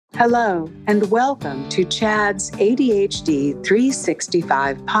Hello, and welcome to Chad's ADHD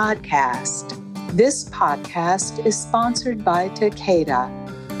 365 podcast. This podcast is sponsored by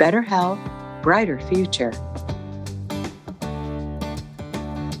Takeda. Better health, brighter future.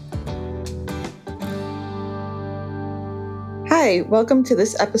 Hi, welcome to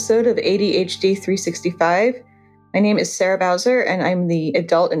this episode of ADHD 365. My name is Sarah Bowser, and I'm the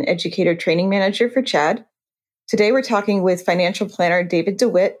Adult and Educator Training Manager for CHAD. Today, we're talking with financial planner David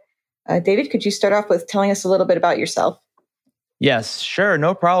DeWitt. David, could you start off with telling us a little bit about yourself? Yes, sure.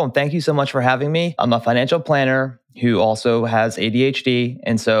 No problem. Thank you so much for having me. I'm a financial planner who also has ADHD.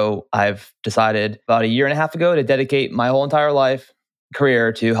 And so I've decided about a year and a half ago to dedicate my whole entire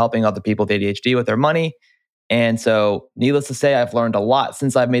career to helping other people with ADHD with their money. And so needless to say, I've learned a lot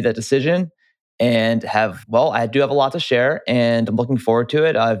since I've made that decision and I do have a lot to share and I'm looking forward to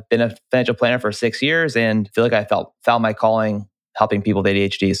it. I've been a financial planner for 6 years and feel like I found my calling helping people with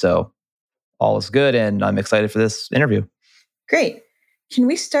ADHD. So all is good and I'm excited for this interview. Great. Can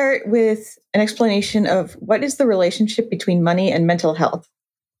we start with an explanation of what is the relationship between money and mental health?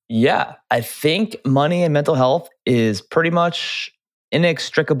 Yeah, I think money and mental health is pretty much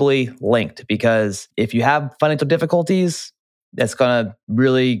inextricably linked because if you have financial difficulties, that's going to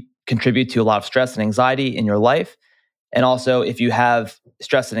really contribute to a lot of stress and anxiety in your life. And also, if you have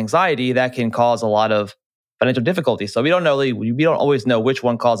stress and anxiety, that can cause a lot of financial difficulties. So we don't always know which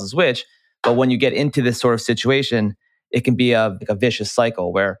one causes which, but when you get into this sort of situation, it can be a vicious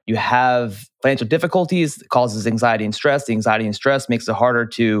cycle where you have financial difficulties that causes anxiety and stress. The anxiety and stress makes it harder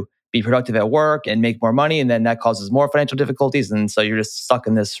to be productive at work and make more money. And then that causes more financial difficulties. And so you're just stuck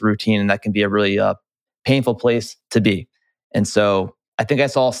in this routine and that can be a really painful place to be. And so I think I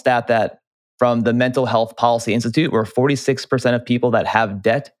saw a stat that from the Mental Health Policy Institute where 46% of people that have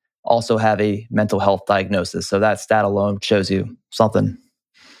debt also have a mental health diagnosis. So that stat alone shows you something.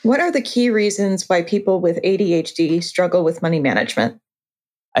 What are the key reasons why people with ADHD struggle with money management?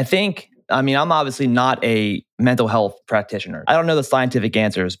 I'm obviously not a mental health practitioner. I don't know the scientific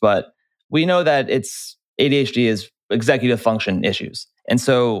answers, but we know that ADHD is executive function issues. And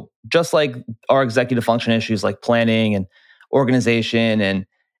so just like our executive function issues like planning and organization and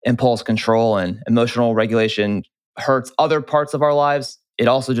impulse control and emotional regulation hurts other parts of our lives, it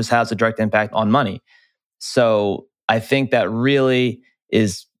also just has a direct impact on money. So I think that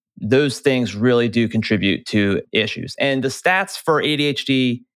those things really do contribute to issues. And the stats for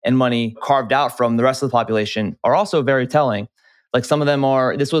ADHD and money carved out from the rest of the population are also very telling. Like some of them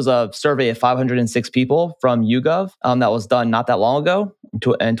this was a survey of 506 people from YouGov that was done not that long ago, in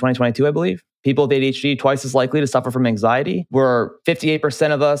 2022, I believe. People with ADHD twice as likely to suffer from anxiety. Were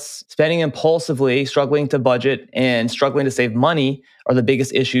 58% of us spending impulsively, struggling to budget, and struggling to save money are the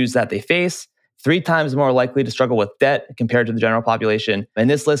biggest issues that they face. 3 times more likely to struggle with debt compared to the general population. And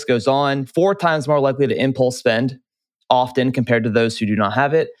this list goes on. 4 times more likely to impulse spend often compared to those who do not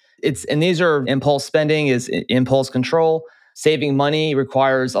have it. And these are impulse spending is impulse control. Saving money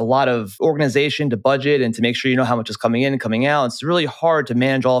requires a lot of organization to budget and to make sure you know how much is coming in and coming out. It's really hard to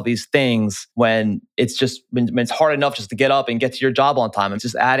manage all of these things when it's hard enough just to get up and get to your job on time. It's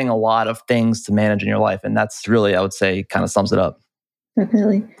just adding a lot of things to manage in your life. And that's really, I would say, kind of sums it up.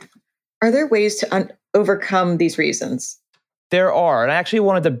 Definitely. Are there ways to overcome these reasons? There are. And I actually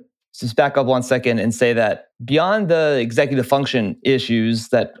wanted to just back up 1 second and say that beyond the executive function issues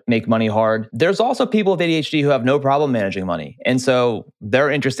that make money hard, there's also people with ADHD who have no problem managing money. And so they're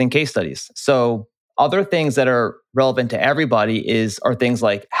interesting case studies. So other things that are relevant to everybody are things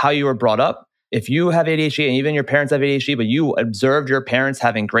like how you were brought up. If you have ADHD and even your parents have ADHD, but you observed your parents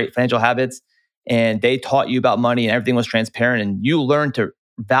having great financial habits and they taught you about money and everything was transparent and you learned to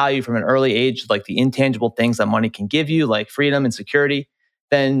value from an early age, like the intangible things that money can give you, like freedom and security,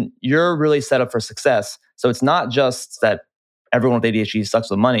 then you're really set up for success. So it's not just that everyone with ADHD sucks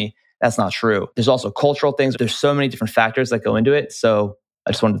with money. That's not true. There's also cultural things. There's so many different factors that go into it. So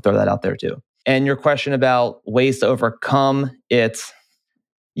I just wanted to throw that out there too. And your question about ways to overcome it.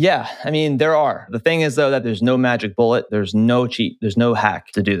 Yeah, there are. The thing is though that there's no magic bullet. There's no cheat. There's no hack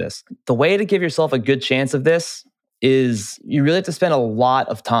to do this. The way to give yourself a good chance of this is you really have to spend a lot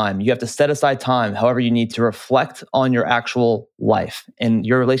of time. You have to set aside time, however you need, to reflect on your actual life and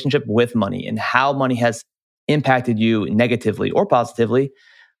your relationship with money and how money has impacted you negatively or positively,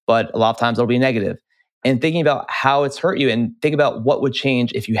 but a lot of times it'll be negative. And thinking about how it's hurt you and think about what would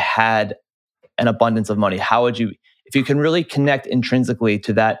change if you had an abundance of money. If you can really connect intrinsically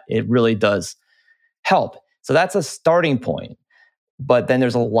to that, it really does help. So that's a starting point. But then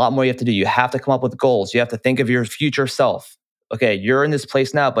there's a lot more you have to do. You have to come up with goals. You have to think of your future self. okay, you're in this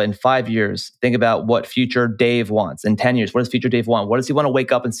place now, but in 5 years, think about what future Dave wants. In 10 years, what does future Dave want? What does he want to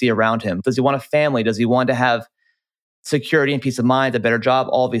wake up and see around him? Does he want a family? Does he want to have security and peace of mind, a better job,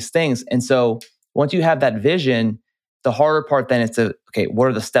 all these things? And so once you have that vision, the harder part then is to, okay, what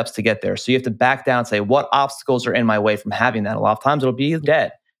are the steps to get there? So you have to back down and say, what obstacles are in my way from having that? A lot of times it'll be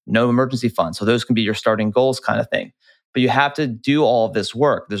debt, no emergency fund. So those can be your starting goals kind of thing. But you have to do all of this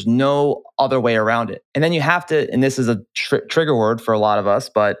work. There's no other way around it. And then you have to, and this is a trigger word for a lot of us,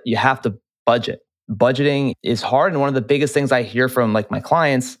 but you have to budget. Budgeting is hard. And one of the biggest things I hear from like my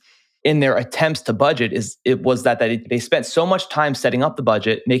clients in their attempts to budget was that they spent so much time setting up the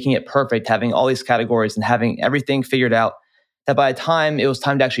budget, making it perfect, having all these categories and having everything figured out, that by the time it was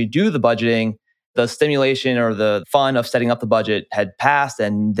time to actually do the budgeting, the stimulation or the fun of setting up the budget had passed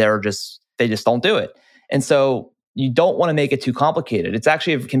and they just don't do it. And so you don't want to make it too complicated.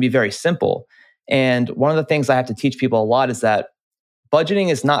 It can be very simple. And one of the things I have to teach people a lot is that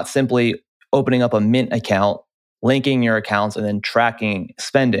budgeting is not simply opening up a Mint account, linking your accounts, and then tracking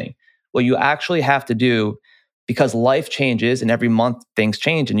spending. What you actually have to do, because life changes and every month things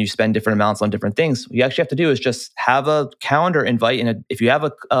change and you spend different amounts on different things, what you actually have to do is just have a calendar invite. And if you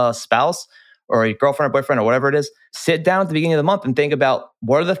have a spouse or a girlfriend or boyfriend or whatever it is, sit down at the beginning of the month and think about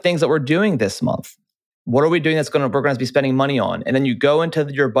what are the things that we're doing this month? What are we doing we're going to be spending money on? And then you go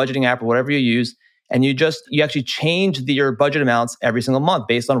into your budgeting app or whatever you use, and you actually change your budget amounts every single month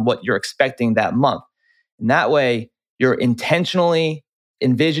based on what you're expecting that month. And that way, you're intentionally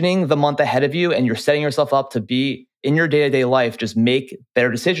envisioning the month ahead of you, and you're setting yourself up to be in your day-to-day life, just make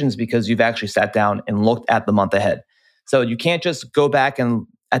better decisions because you've actually sat down and looked at the month ahead. So you can't just go back and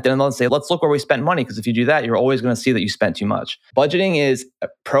at the end of the month say, let's look where we spent money, because if you do that, you're always going to see that you spent too much. Budgeting is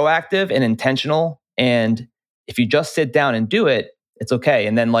proactive and intentional. And if you just sit down and do it, it's okay.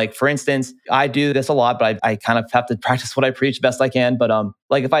 And then like, for instance, I do this a lot, but I kind of have to practice what I preach best I can. But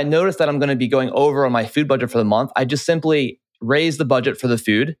like if I notice that I'm going to be going over on my food budget for the month, I just simply raise the budget for the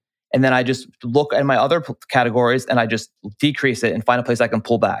food. And then I just look at my other categories and I just decrease it and find a place I can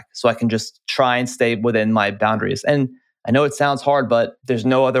pull back. So I can just try and stay within my boundaries. And I know it sounds hard, but there's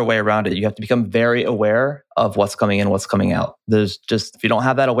no other way around it. You have to become very aware of what's coming in, what's coming out. If you don't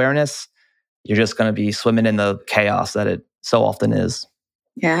have that awareness, you're just going to be swimming in the chaos that it so often is.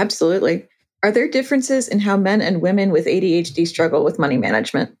 Yeah, absolutely. Are there differences in how men and women with ADHD struggle with money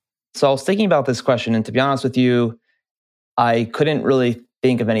management? So I was thinking about this question, and to be honest with you, I couldn't really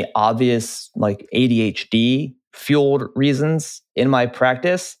think of any obvious like ADHD fueled reasons in my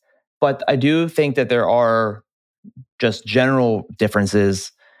practice, but I do think that there are just general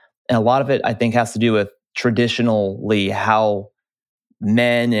differences. And a lot of it, I think, has to do with traditionally how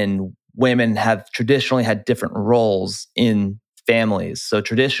men and women have traditionally had different roles in families. So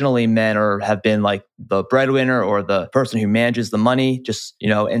traditionally, men have been like the breadwinner or the person who manages the money,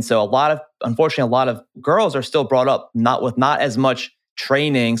 and so unfortunately, a lot of girls are still brought up not as much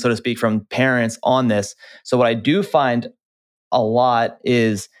training, so to speak, from parents on this. So what I do find a lot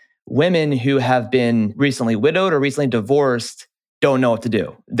is women who have been recently widowed or recently divorced don't know what to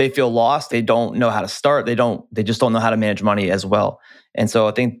do. They feel lost. They don't know how to start. They just don't know how to manage money as well. And so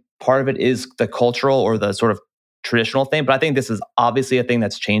I think part of it is the cultural or the sort of traditional thing, but I think this is obviously a thing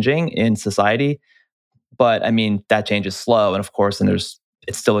that's changing in society. But I mean, that change is slow, and of course,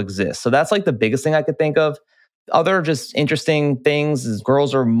 it still exists. So that's like the biggest thing I could think of. Other just interesting things is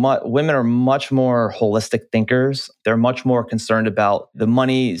women are much more holistic thinkers. They're much more concerned about the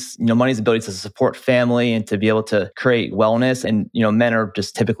money's ability to support family and to be able to create wellness. And men are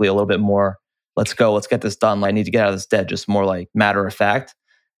just typically a little bit more, let's get this done. I need to get out of this debt, just more like matter of fact.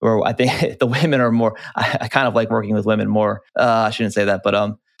 Or I think the women are more, I kind of like working with women more. I shouldn't say that,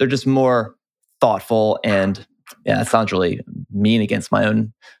 but they're just more thoughtful. And yeah, it sounds really mean against my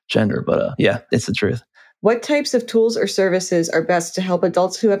own gender, but yeah, it's the truth. What types of tools or services are best to help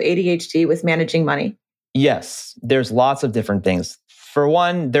adults who have ADHD with managing money? Yes, there's lots of different things. For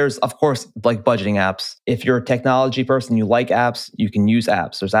one, there's, of course, like budgeting apps. If you're a technology person, you like apps, you can use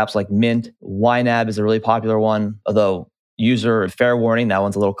apps. There's apps like Mint. YNAB is a really popular one, although fair warning, that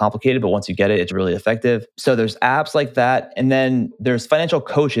one's a little complicated, but once you get it, it's really effective. So there's apps like that. And then there's financial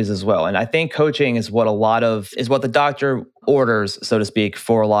coaches as well. And I think coaching is what the doctor orders, so to speak,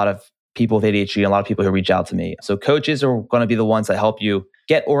 for a lot of people with ADHD and a lot of people who reach out to me. So coaches are going to be the ones that help you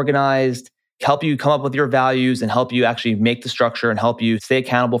get organized, help you come up with your values, and help you actually make the structure and help you stay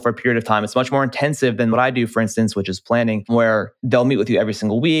accountable for a period of time. It's much more intensive than what I do, for instance, which is planning, where they'll meet with you every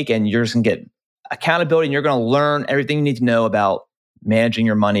single week and you're just going to get accountability and you're going to learn everything you need to know about managing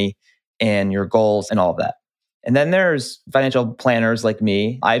your money and your goals and all of that. And then there's financial planners like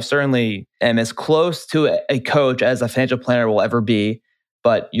me. I certainly am as close to a coach as a financial planner will ever be,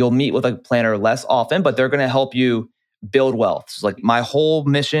 but you'll meet with a planner less often, but they're going to help you build wealth. So like my whole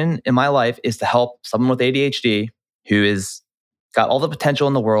mission in my life is to help someone with ADHD who is got all the potential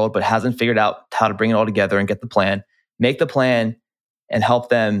in the world, but hasn't figured out how to bring it all together and get the plan, make the plan and help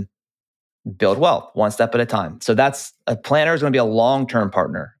them build wealth one step at a time. So that's a planner is going to be a long-term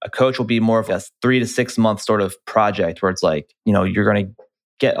partner. A coach will be more of a 3 to 6 month sort of project where it's like, you're going to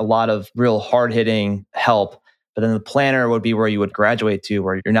get a lot of real hard-hitting help. But then the planner would be where you would graduate to,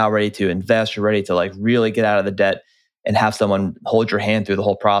 where you're now ready to invest, you're ready to like really get out of the debt and have someone hold your hand through the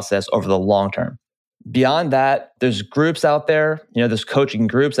whole process over the long term. Beyond that, there's groups out there, there's coaching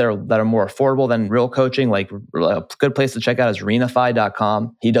groups that are more affordable than real coaching. Like a good place to check out is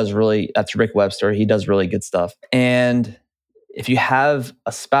renify.com. That's Rick Webster. He does really good stuff. And if you have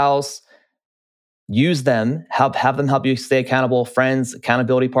a spouse, use them, have them help you stay accountable, friends,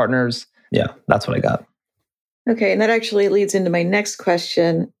 accountability partners. Yeah, that's what I got. Okay. And that actually leads into my next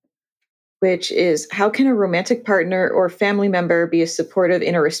question, which is how can a romantic partner or family member be supportive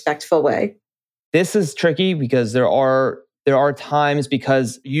in a respectful way? This is tricky because there are times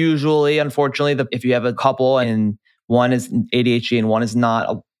because usually, unfortunately, if you have a couple and one is ADHD and one is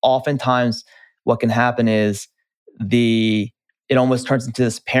not, oftentimes what can happen is it almost turns into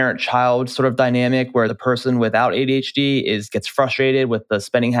this parent-child sort of dynamic where the person without ADHD gets frustrated with the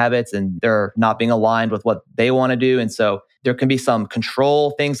spending habits and they're not being aligned with what they want to do. And so there can be some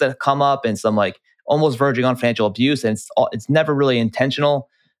control things that come up and some like almost verging on financial abuse. And it's never really intentional,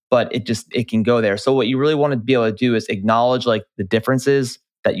 but it can go there. So what you really want to be able to do is acknowledge like the differences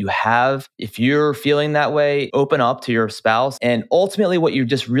that you have. If you're feeling that way, open up to your spouse. And ultimately what you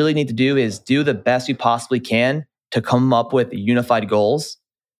just really need to do is do the best you possibly can to come up with unified goals.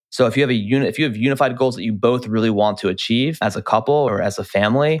 So if you have unified goals that you both really want to achieve as a couple or as a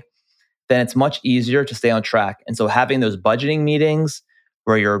family, then it's much easier to stay on track. And so having those budgeting meetings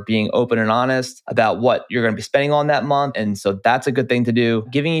where you're being open and honest about what you're going to be spending on that month. And so that's a good thing to do.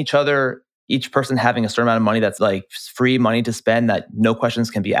 Giving each person having a certain amount of money that's like free money to spend that no questions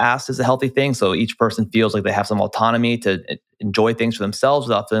can be asked is a healthy thing. So each person feels like they have some autonomy to enjoy things for themselves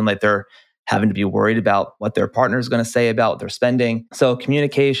without feeling like they're having to be worried about what their partner is going to say about their spending. So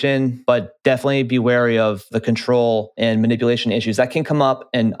communication, but definitely be wary of the control and manipulation issues that can come up.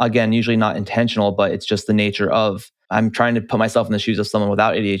 And again, usually not intentional, but it's just the nature of I'm trying to put myself in the shoes of someone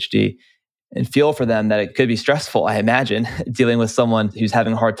without ADHD and feel for them that it could be stressful, I imagine, dealing with someone who's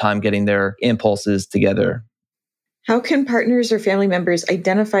having a hard time getting their impulses together. How can partners or family members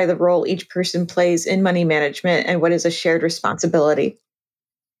identify the role each person plays in money management and what is a shared responsibility?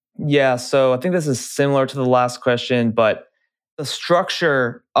 Yeah, so I think this is similar to the last question, but the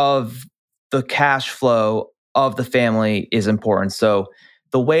structure of the cash flow of the family is important. So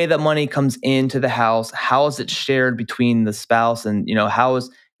the way that money comes into the house, how is it shared between the spouse and,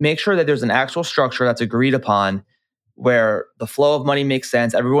 make sure that there's an actual structure that's agreed upon where the flow of money makes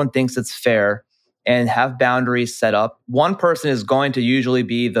sense, everyone thinks it's fair, and have boundaries set up. One person is going to usually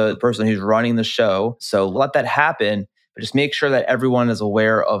be the person who's running the show. So let that happen, but just make sure that everyone is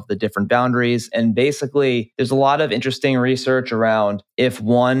aware of the different boundaries. And basically, there's a lot of interesting research around if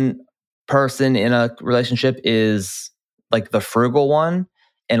one person in a relationship is like the frugal one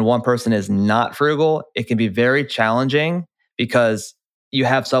and one person is not frugal, it can be very challenging because you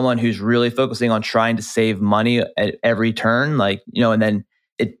have someone who's really focusing on trying to save money at every turn, and then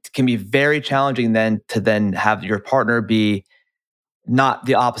it can be very challenging then to have your partner be not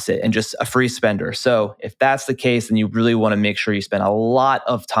the opposite and just a free spender. So if that's the case, then you really want to make sure you spend a lot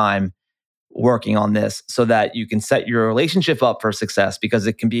of time working on this so that you can set your relationship up for success, because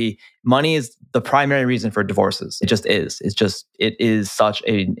money is the primary reason for divorces. It just is. It is such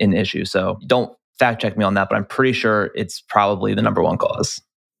an issue. So don't fact check me on that, but I'm pretty sure it's probably the number one cause.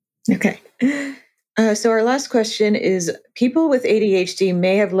 Okay. So our last question is, people with ADHD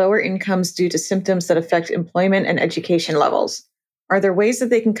may have lower incomes due to symptoms that affect employment and education levels. Are there ways that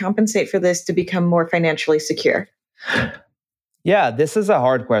they can compensate for this to become more financially secure? Yeah, this is a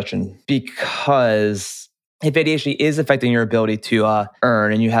hard question because if ADHD is affecting your ability to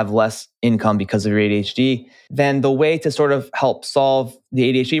earn and you have less income because of your ADHD, then the way to sort of help solve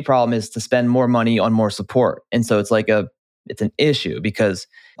the ADHD problem is to spend more money on more support. And so it's an issue because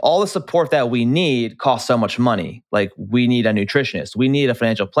all the support that we need costs so much money. Like we need a nutritionist, we need a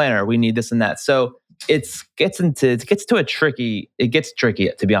financial planner, we need this and that. So it gets tricky,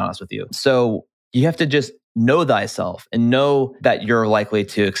 to be honest with you. So you have to just know thyself and know that you're likely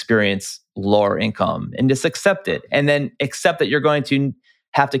to experience lower income and just accept it. And then accept that you're going to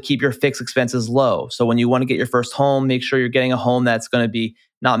have to keep your fixed expenses low. So when you want to get your first home, make sure you're getting a home that's going to be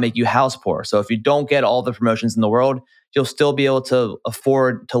not make you house poor. So if you don't get all the promotions in the world, you'll still be able to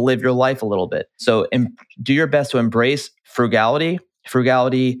afford to live your life a little bit. So do your best to embrace frugality.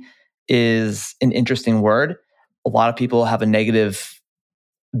 Frugality is an interesting word. A lot of people have a negative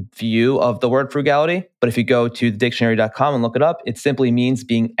view of the word frugality, but if you go to thedictionary.com and look it up, it simply means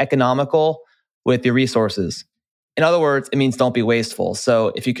being economical with your resources. In other words, it means don't be wasteful.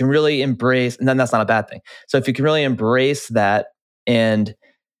 So if you can really embrace, and then that's not a bad thing. So if you can really embrace that and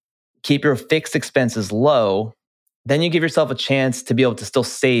keep your fixed expenses low, then you give yourself a chance to be able to still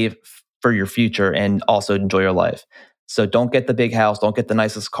save for your future and also enjoy your life. So don't get the big house, don't get the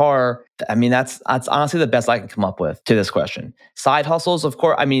nicest car. I mean, that's honestly the best I can come up with to this question. Side hustles, of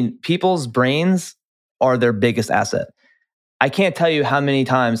course, I mean, people's brains are their biggest asset. I can't tell you how many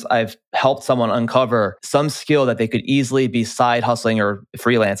times I've helped someone uncover some skill that they could easily be side hustling or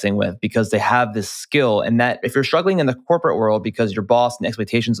freelancing with because they have this skill. And that if you're struggling in the corporate world because your boss and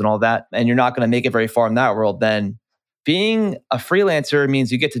expectations and all that, and you're not going to make it very far in that world, then being a freelancer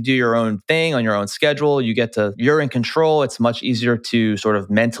means you get to do your own thing on your own schedule. You're in control. It's much easier to sort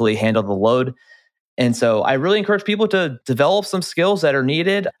of mentally handle the load. And so I really encourage people to develop some skills that are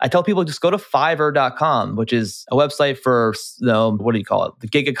needed. I tell people just go to Fiverr.com, which is a website for, the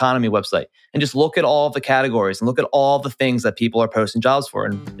gig economy website, and just look at all of the categories and look at all the things that people are posting jobs for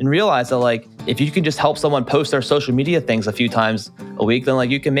and realize that like, if you can just help someone post their social media things a few times a week, then like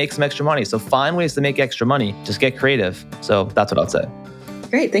you can make some extra money. So find ways to make extra money. Just get creative. So that's what I'd say.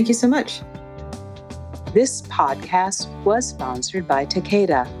 Great. Thank you so much. This podcast was sponsored by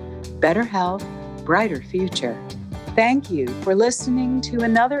Takeda. Better health, brighter future. Thank you for listening to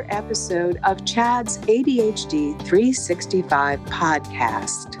another episode of Chad's ADHD 365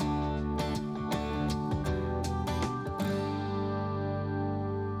 podcast.